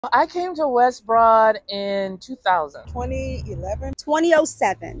I came to West Broad in 2000. 2011,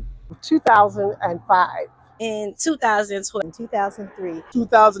 2007, 2005, in 2012, 2003,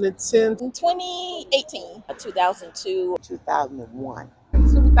 2010, 2018, 2002, 2001,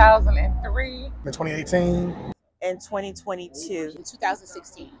 2003. in 2018. and 2022,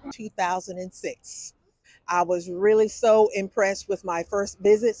 2016. 2006. I was really so impressed with my first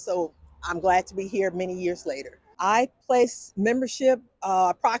visit, so I'm glad to be here many years later. I placed membership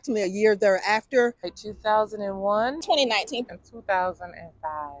approximately a year thereafter. 2001 2019. and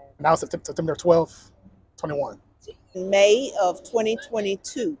 2005. Now it's September 12th, 21. May of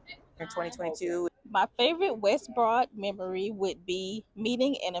 2022. in 2022. My favorite West Broad memory would be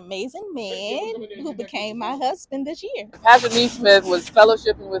meeting an amazing man who became my husband this year. Pastor Neesmith was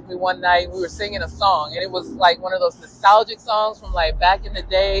fellowshipping with me one night, and we were singing a song, and it was like one of those nostalgic songs from like back in the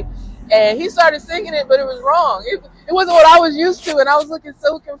day. And he started singing it, but it was wrong. It wasn't what I was used to, and I was looking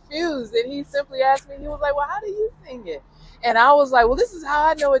so confused. And he simply asked me, he was like, "Well, how do you sing it?" And I was like, "Well, this is how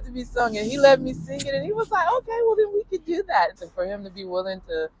I know it to be sung." And he let me sing it, and he was like, "Okay, well then we could do that." And for him to be willing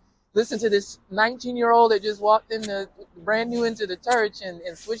to listen to this 19-year-old that just walked in brand new into the church and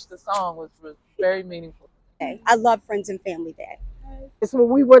switched the song was very meaningful. I love Friends and Family Day. It's when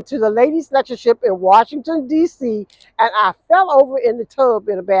we went to the ladies' lectureship in Washington, D.C., and I fell over in the tub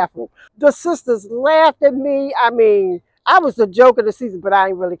in the bathroom. The sisters laughed at me. I mean, I was the joke of the season, but I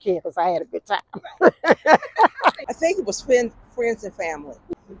didn't really care because I had a good time. I think it was friends and family.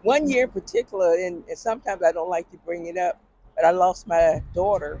 One year in particular, and sometimes I don't like to bring it up, but I lost my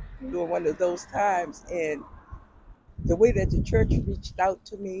daughter during one of those times. And the way that the church reached out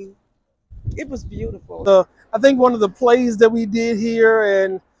to me, it was beautiful. I think one of the plays that we did here,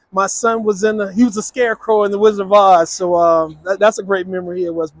 and my son was he was a scarecrow in The Wizard of Oz. So that's a great memory here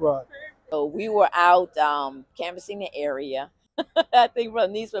at West Broad. So we were out canvassing the area. I think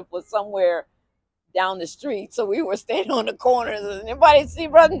Brother Neesmith was somewhere down the street, so we were standing on the corners. And anybody see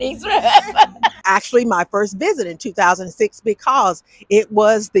Brother Neesmith? Actually, my first visit in 2006 because it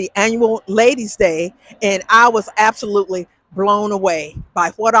was the annual Ladies' Day, and I was absolutely blown away by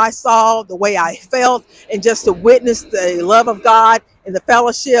what I saw, the way I felt, and just to witness the love of God and the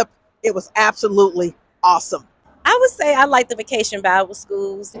fellowship. It was absolutely awesome. I would say I like the Vacation Bible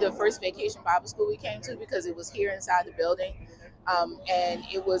Schools. The first Vacation Bible School we came to because it was here inside the building, and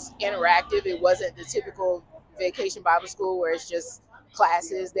it was interactive. It wasn't the typical Vacation Bible School where it's just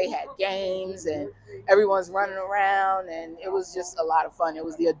classes. They had games and everyone's running around, and it was just a lot of fun. It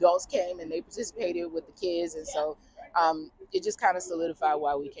was the adults came and they participated with the kids, and so it just kind of solidified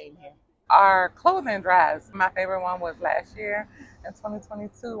why we came here. Our clothing drives, my favorite one was last year in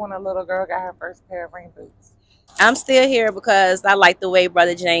 2022 when a little girl got her first pair of rain boots. I'm still here because I like the way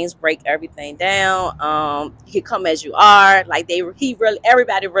Brother James break everything down. You can come as you are. Like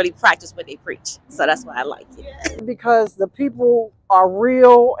everybody really practice what they preach. So that's why I like it. Because the people are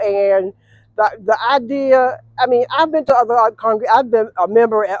real, and the idea, I mean, I've been a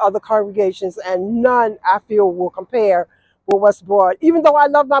member at other congregations, and none I feel will compare with West Broad. Even though I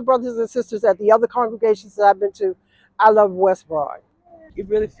love my brothers and sisters at the other congregations that I've been to, I love West Broad. It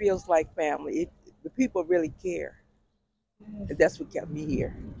really feels like family. The people really care. And that's what kept me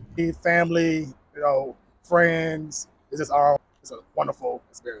here. Family, friends, it's a wonderful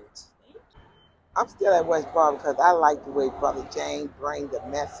experience. I'm still at West Broad because I like the way Brother James brings the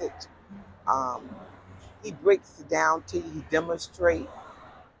message. He breaks it down to you. He demonstrates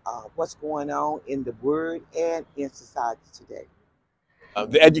what's going on in the Word and in society today.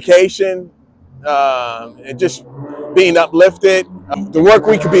 The education, and just being uplifted. The work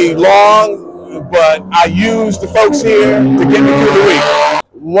week could be long, but I use the folks here to get me through the week.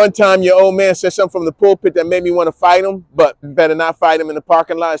 One time your old man said something from the pulpit that made me want to fight him, but better not fight him in the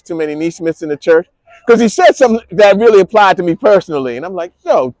parking lot. There's too many Neesmiths in the church. Because he said something that really applied to me personally. And I'm like,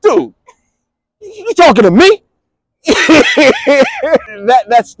 yo, dude, you talking to me?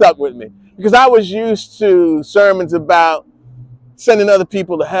 that stuck with me. Because I was used to sermons about sending other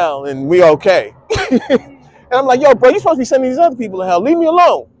people to hell and we okay. And I'm like, yo, bro, you're supposed to be sending these other people to hell. Leave me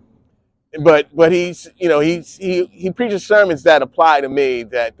alone. But he preaches sermons that apply to me,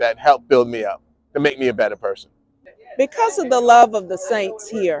 that help build me up, to make me a better person. Because of the love of the saints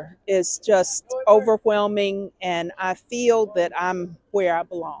here is just overwhelming, and I feel that I'm where I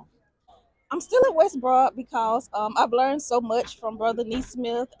belong. I'm still at West Broad because I've learned so much from Brother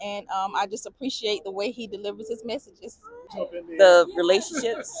Neesmith, and I just appreciate the way he delivers his messages. The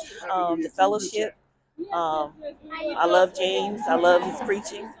relationships, the fellowship. I love James. I love his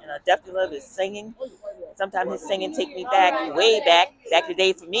preaching, and I definitely love his singing. Sometimes his singing take me back, way back in the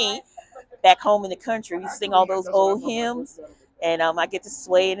day for me. Back home in the country, we sing all those old hymns, And I get to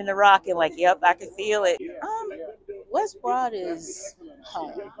sway it in the rock and like, yep, I can feel it. West Broad is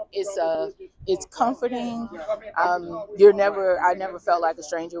home. It's comforting. I never felt like a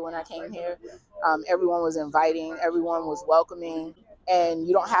stranger when I came here. Everyone was inviting, everyone was welcoming, and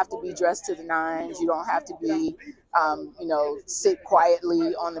you don't have to be dressed to the nines. You don't have to be, sit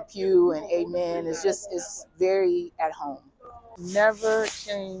quietly on the pew and amen. It's very at home. Never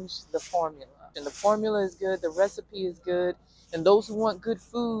change the formula. And the formula is good, the recipe is good, and those who want good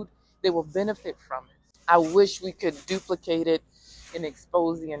food, they will benefit from it. I wish we could duplicate it and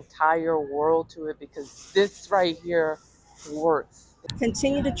expose the entire world to it, because this right here works.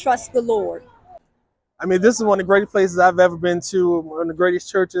 Continue to trust the Lord. I mean, this is one of the greatest places I've ever been to, one of the greatest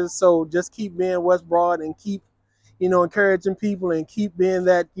churches. So just keep being West Broad and keep, encouraging people and keep being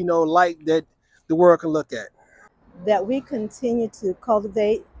that, light that the world can look at. That we continue to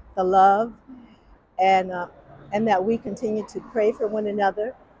cultivate the love and that we continue to pray for one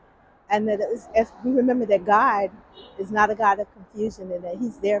another. And that if we remember that God is not a God of confusion, and that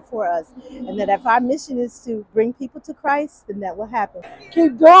He's there for us. And that if our mission is to bring people to Christ, then that will happen.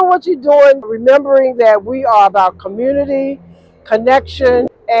 Keep doing what you're doing, remembering that we are about community, connection,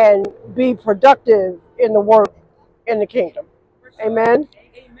 and be productive in the work in the kingdom. Amen.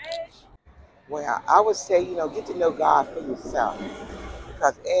 Well, I would say, get to know God for yourself.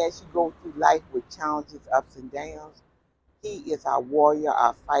 Because as you go through life with challenges, ups and downs, He is our warrior,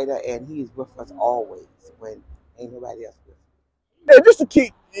 our fighter, and He is with us always when ain't nobody else with us. Yeah, just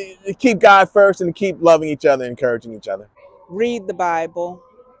to keep God first and to keep loving each other, encouraging each other. Read the Bible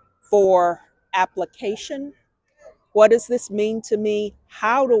for application. What does this mean to me?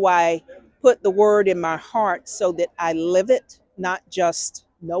 How do I put the word in my heart so that I live it, not just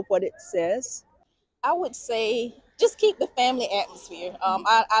know what it says? I would say just keep the family atmosphere.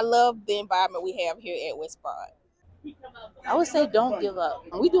 I love the environment we have here at West Broad. I would say don't give up.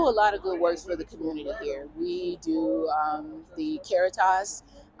 We do a lot of good works for the community here. We do the Caritas.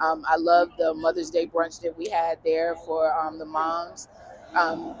 I love the Mother's Day brunch that we had there for the moms.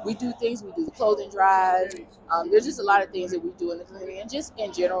 We do things, we do the clothing drive. There's just a lot of things that we do in the community, and just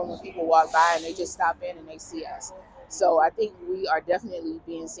in general when people walk by and they just stop in and they see us. So I think we are definitely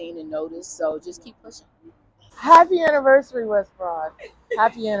being seen and noticed, so just keep pushing. Happy anniversary, West Broad.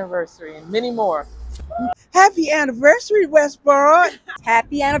 Happy anniversary, and many more. Happy anniversary, West Broad.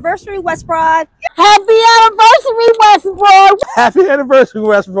 Happy anniversary, West Broad. Happy anniversary, West Broad. Happy anniversary,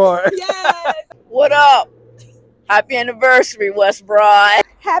 West Broad. Yes. What up? Happy anniversary, West Broad.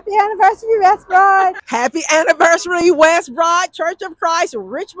 Happy anniversary, West Broad. Happy anniversary, West Broad Church of Christ,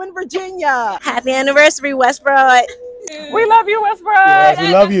 Richmond, Virginia. Happy anniversary, West Broad. We love you, West Broad. Yes, we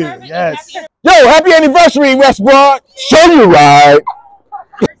love you. Yes. Yo, happy anniversary, West Broad. Show you right.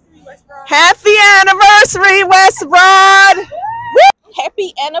 Happy anniversary, West Broad.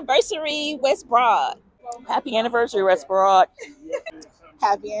 Happy anniversary, West Broad. Happy anniversary, West Broad.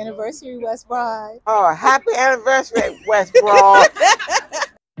 Happy anniversary, West Broad. Oh, happy anniversary, West Broad.